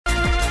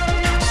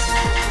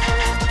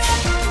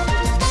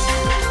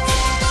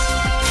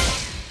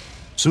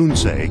Sun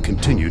Ce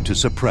continued to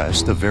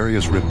suppress the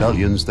various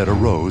rebellions that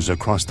arose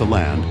across the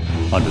land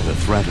under the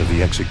threat of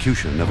the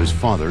execution of his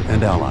father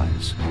and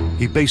allies.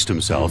 He based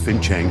himself in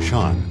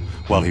Changshan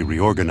while he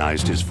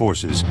reorganized his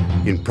forces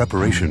in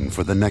preparation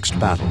for the next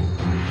battle.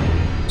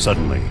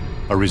 Suddenly,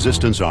 a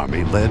resistance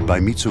army led by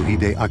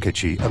Mitsuhide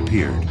Akechi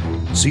appeared,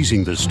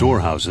 seizing the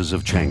storehouses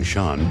of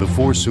Changshan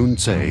before Sun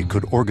Ce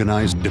could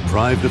organize.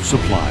 Deprived of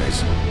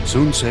supplies,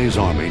 Sun Ce's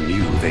army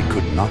knew they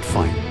could not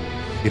fight.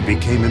 It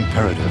became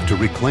imperative to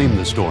reclaim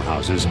the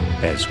storehouses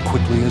as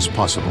quickly as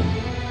possible.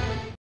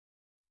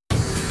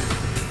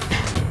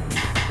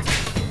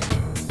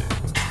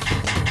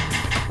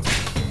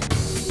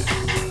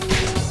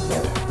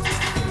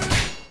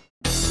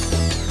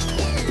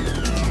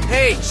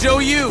 Hey,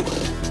 Zhou!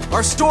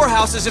 Our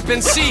storehouses have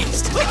been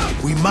seized!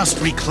 We must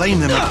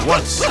reclaim them at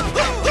once. Our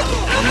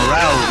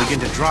morale will begin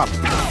to drop. I'm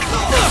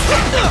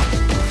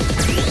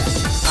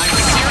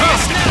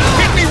serious now!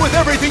 Hit me with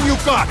everything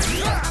you've got!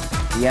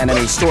 The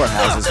enemy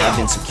storehouses have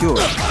been secured.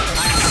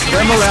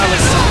 Their morale is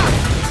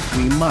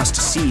suffering. We must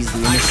seize the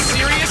I'm initiative.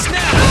 serious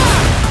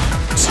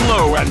now!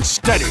 Slow and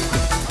steady.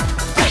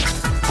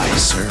 Aye,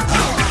 sir.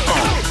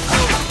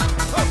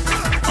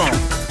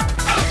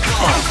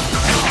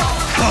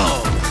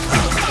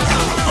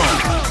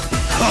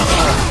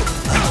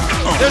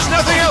 There's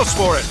nothing else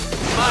for it!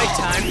 My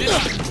time to...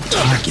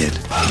 Target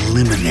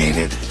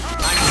eliminated.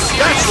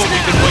 That's what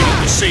we've been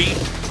waiting to see!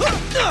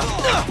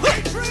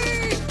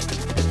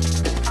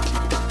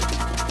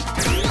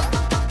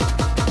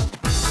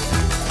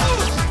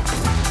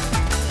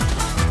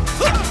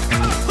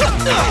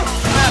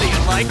 How do you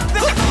like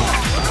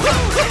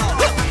that?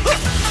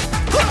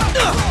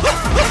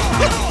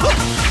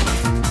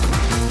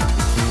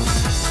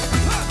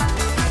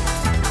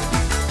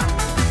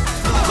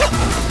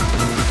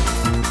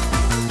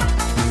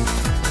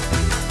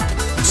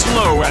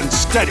 Slow and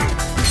steady.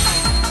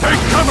 Take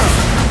cover!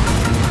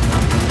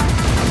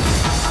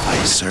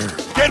 Aye, sir.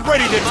 Get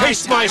ready to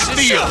taste my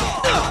steel!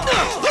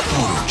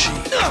 Orochi,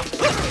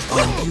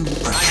 are you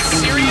a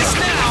Serious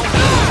now!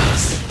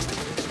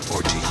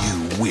 or do you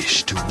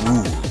wish to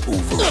rule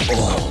over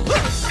all?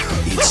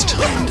 It's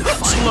time to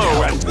find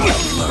out what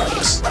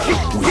lurks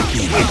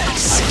within that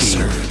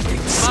scared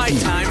My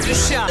time to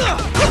shine!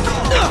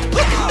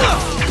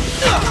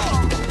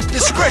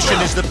 Discretion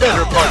is the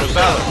better part of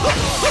valor.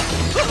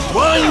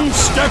 One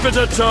step at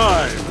a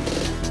time.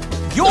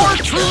 You're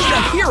truly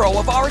the hero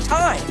of our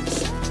times!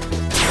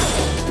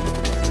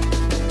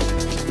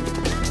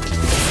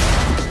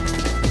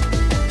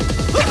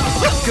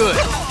 Good.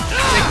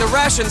 Take the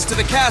rations to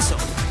the castle.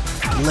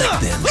 Let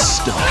them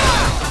stop.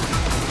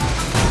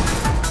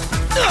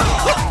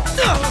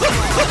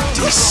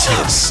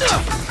 Desist.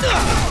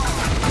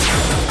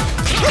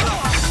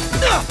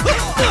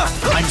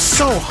 I'm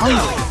so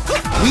hungry.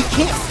 We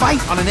can't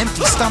fight on an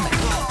empty stomach.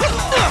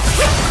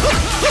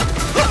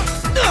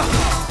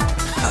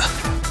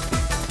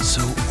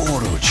 So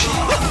Orochi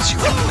is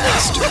your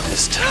master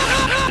this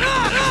time.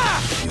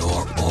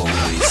 You're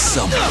always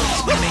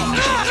someone's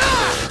manger.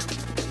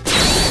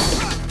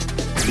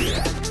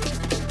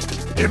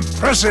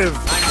 Impressive!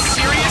 I'm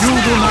serious You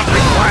now! do not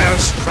require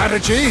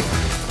strategy.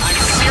 I'm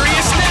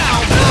serious now!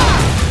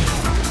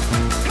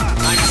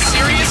 I'm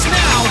serious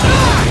now!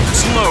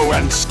 Slow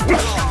and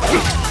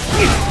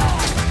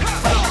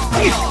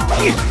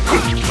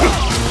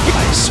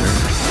Aye, sir.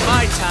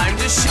 My time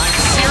to shine! I'm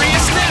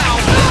serious now!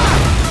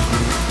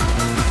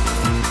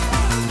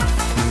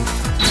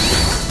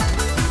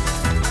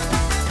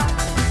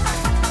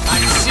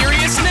 I'm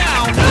serious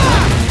now!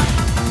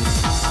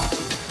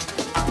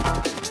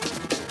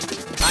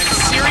 I'm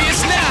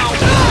serious now!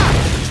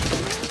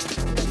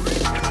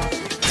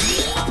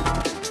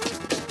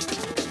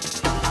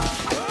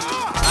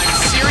 I'm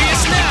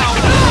serious now!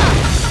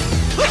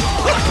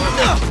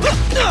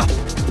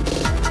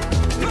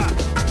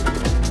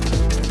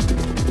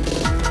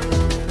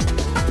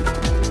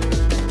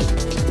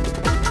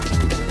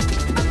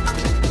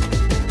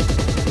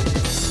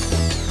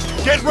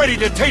 Get ready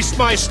to taste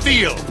my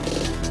steel!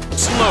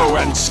 Slow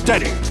and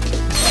steady.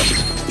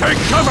 Take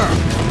cover!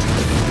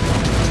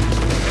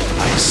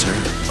 Aye, sir.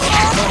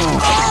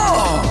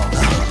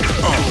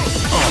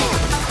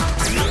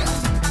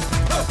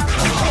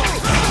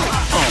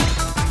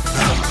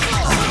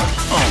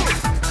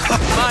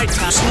 My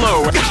time!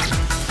 Slow.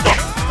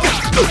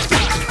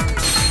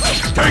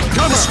 Take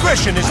cover!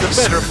 Discretion is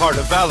the better part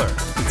of valor.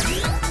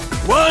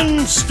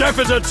 One step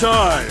at a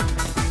time.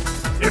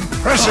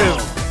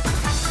 Impressive.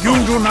 You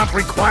do not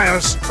require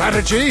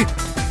strategy.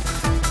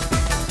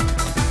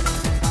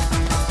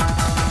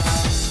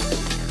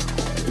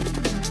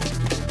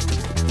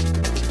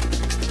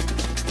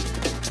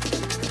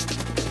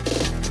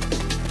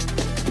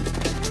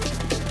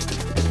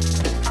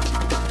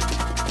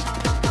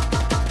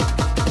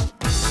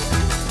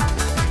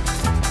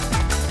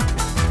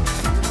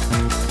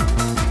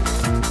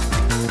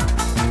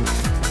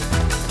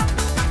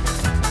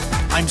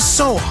 I'm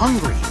so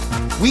hungry.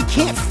 We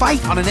can't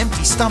fight on an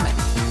empty stomach.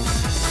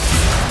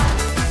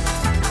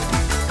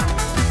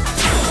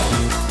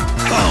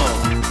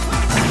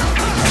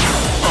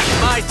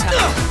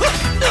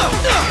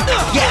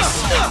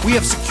 We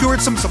have secured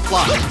some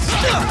supplies.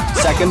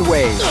 Second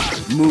wave,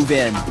 move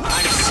in.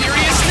 I'm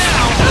serious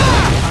now!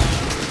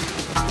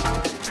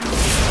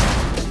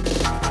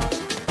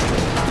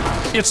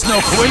 It's no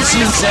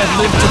coincidence I've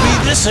lived to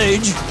be this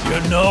age,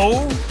 you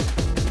know?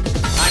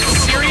 I'm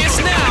serious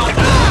now!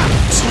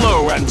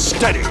 Slow and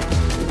steady.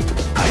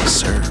 Aye,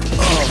 sir.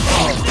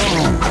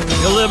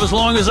 You live as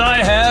long as I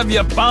have,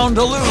 you're bound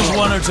to lose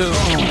one or two.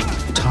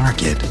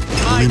 Target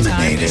My time to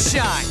eliminated.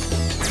 shine!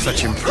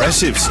 Such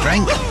impressive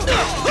strength.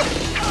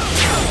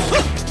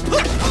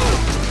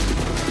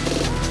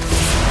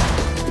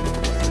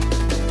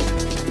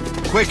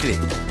 Quickly,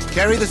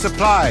 carry the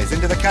supplies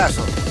into the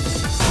castle.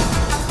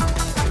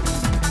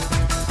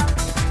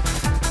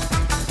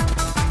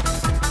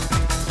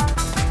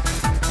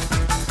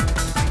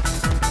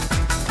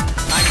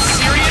 I'm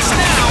serious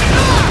now!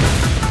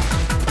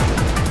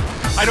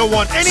 I don't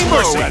want any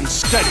mercy. Slow and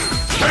steady.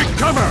 Take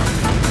cover.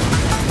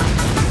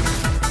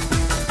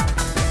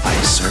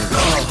 Aye,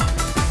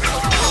 sir.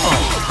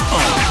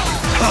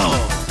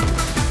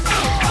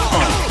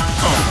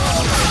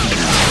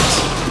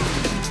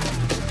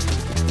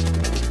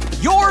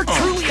 You're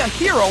truly a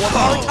hero of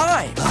our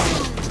time!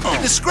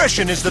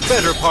 Discretion is the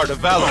better part of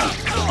valor.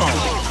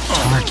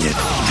 Target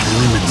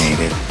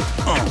eliminated.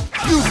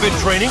 You've been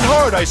training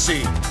hard, I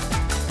see.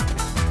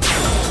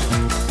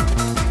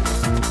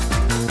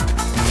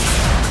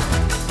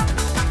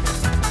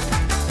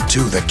 To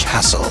the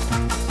castle.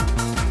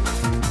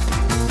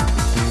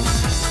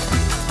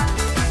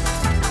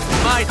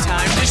 My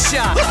time to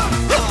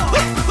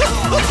shine!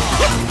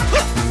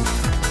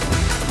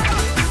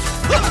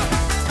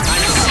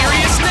 I'm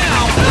serious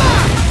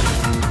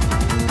now!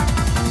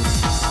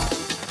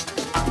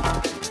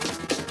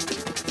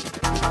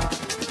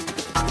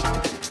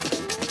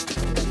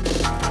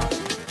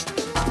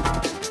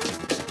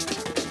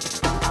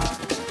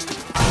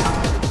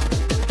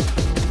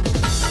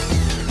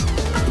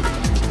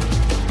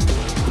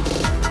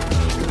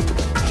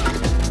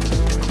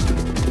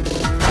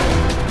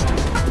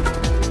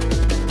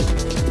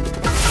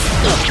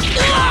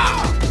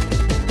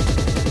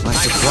 My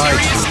supply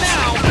Serious troops.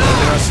 now!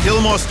 There are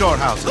still more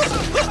storehouses.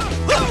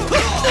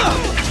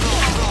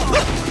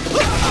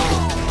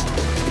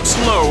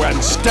 Slow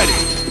and steady.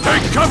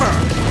 Take cover.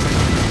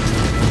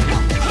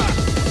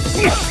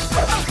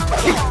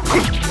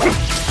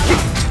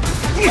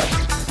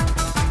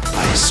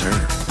 Aye, sir.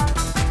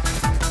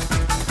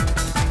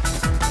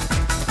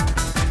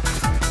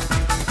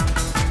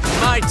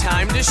 My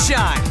time to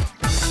shine!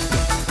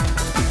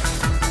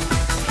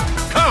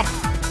 Come,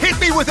 hit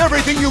me with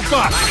everything you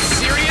got. I'm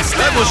serious now!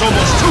 That was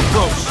almost too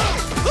close.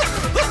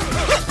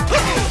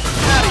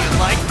 How do you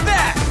like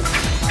that?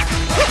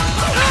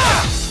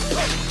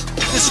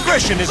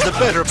 Discretion is the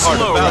better part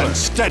Slow of valor. and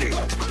steady.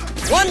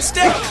 One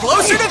step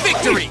closer to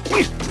victory!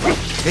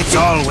 It's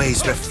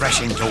always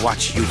refreshing to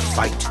watch you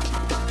fight.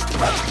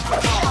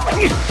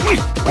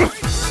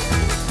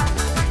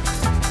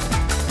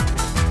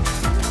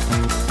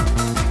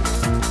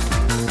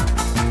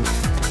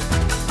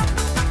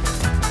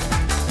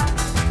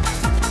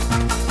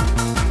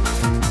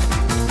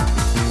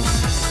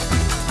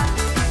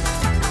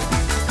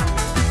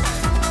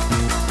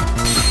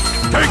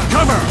 Take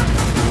cover.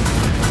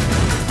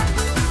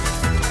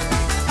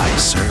 Aye,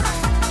 sir.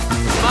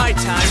 My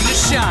time to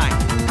shine!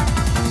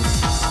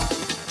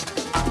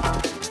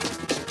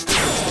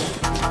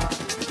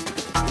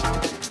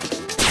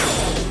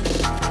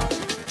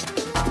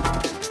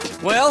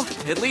 Well,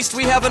 at least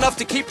we have enough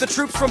to keep the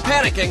troops from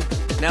panicking.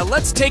 Now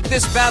let's take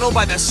this battle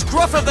by the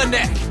scruff of the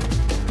neck!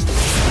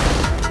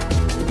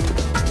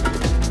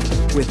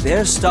 With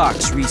their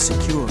stocks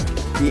resecured,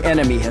 the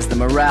enemy has the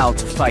morale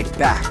to fight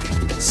back.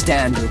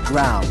 Stand your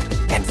ground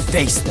and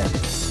face them.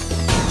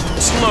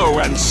 Slow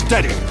and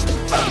steady.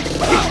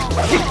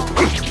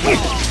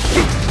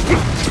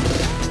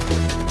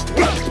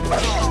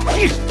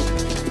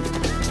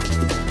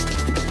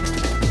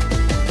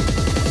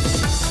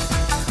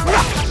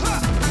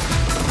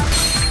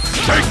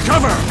 Take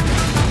cover.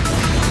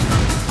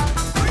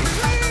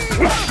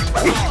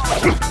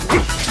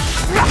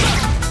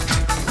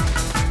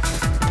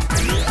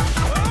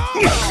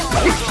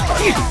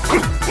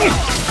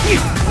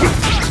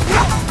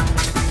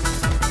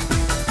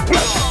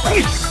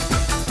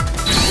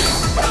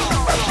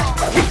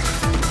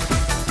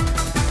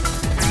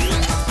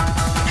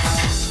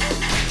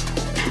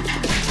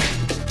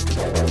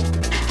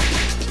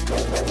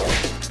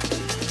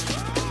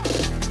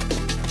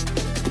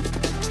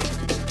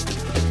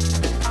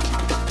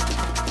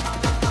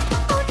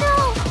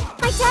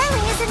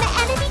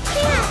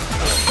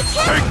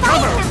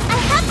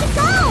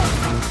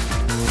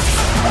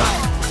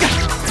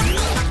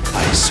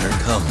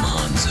 Come,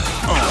 Hanzo.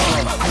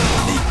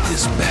 Make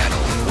this battle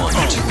one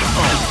to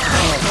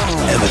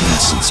remember.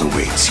 Evanescence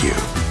awaits you.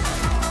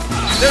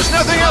 There's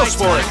nothing else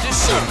for it.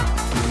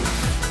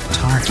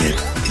 Target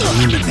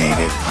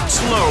eliminated.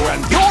 Slow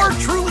and You're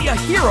truly a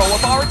hero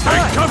of our take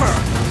time! cover.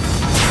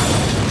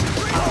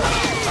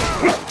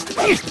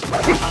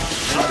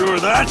 Endure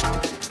that.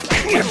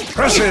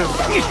 Impressive.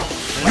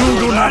 You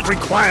do not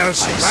require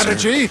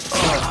strategy.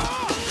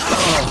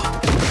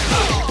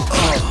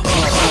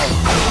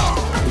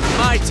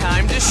 My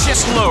time to shift.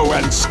 Slow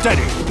and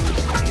steady.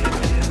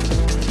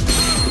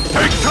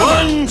 Take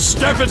one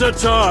step at a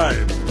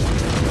time.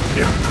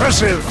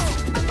 Impressive.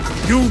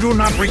 You do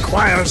not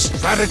require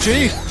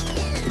strategy.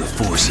 The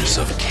forces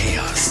of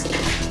chaos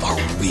are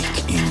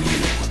weak in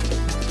you.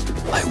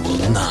 I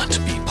will not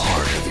be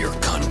part of your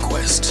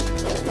conquest.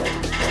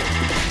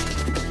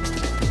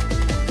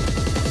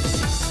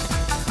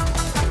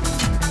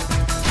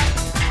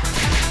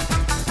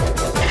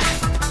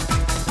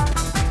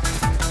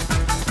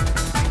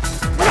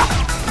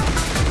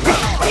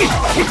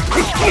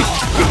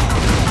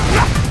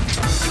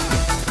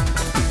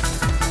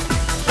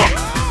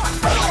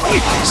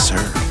 I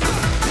serve.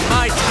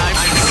 My time.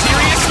 I'm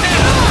serious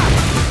now.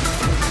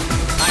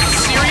 I'm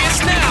serious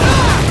now.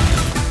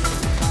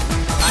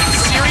 I'm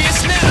serious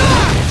now.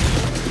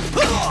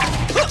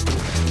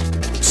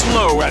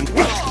 Slow and...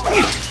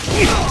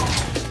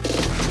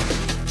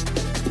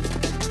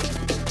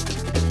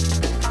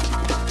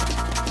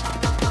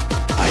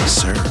 I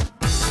serve.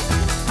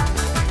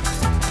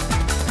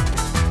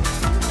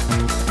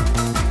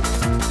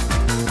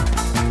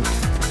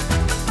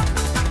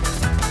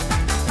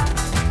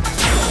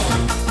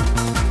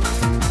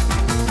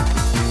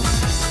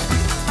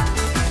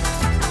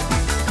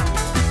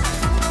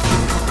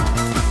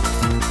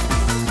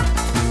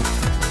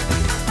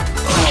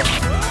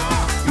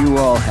 You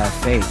all have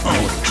faith in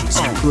Orochi's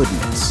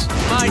goodness.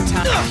 My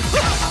time.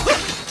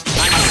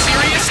 I'm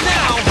serious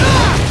now.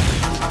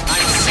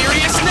 I'm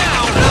serious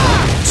now.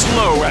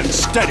 Slow and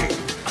steady.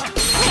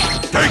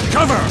 Take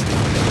cover.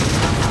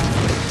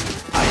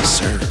 I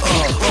serve.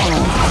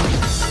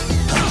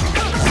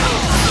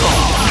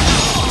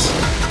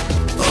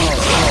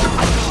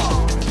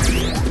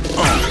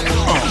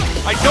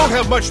 I don't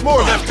have much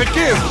more left to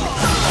give.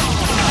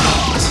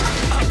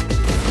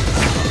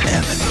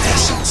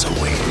 Evanescence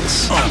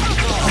awaits.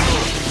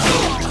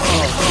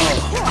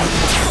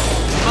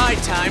 My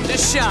time to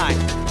shine.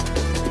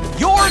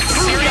 You're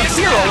truly a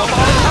hero of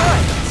all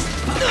time.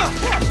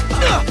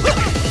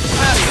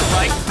 How do you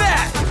like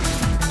that?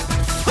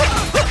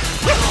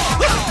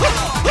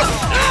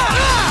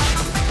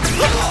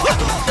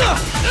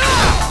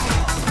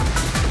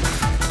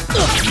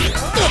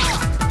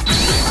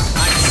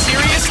 I'm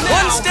serious now.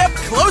 One step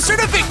closer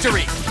to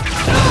victory.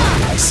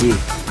 I see.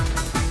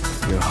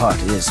 Your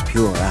heart is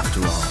pure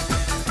after all.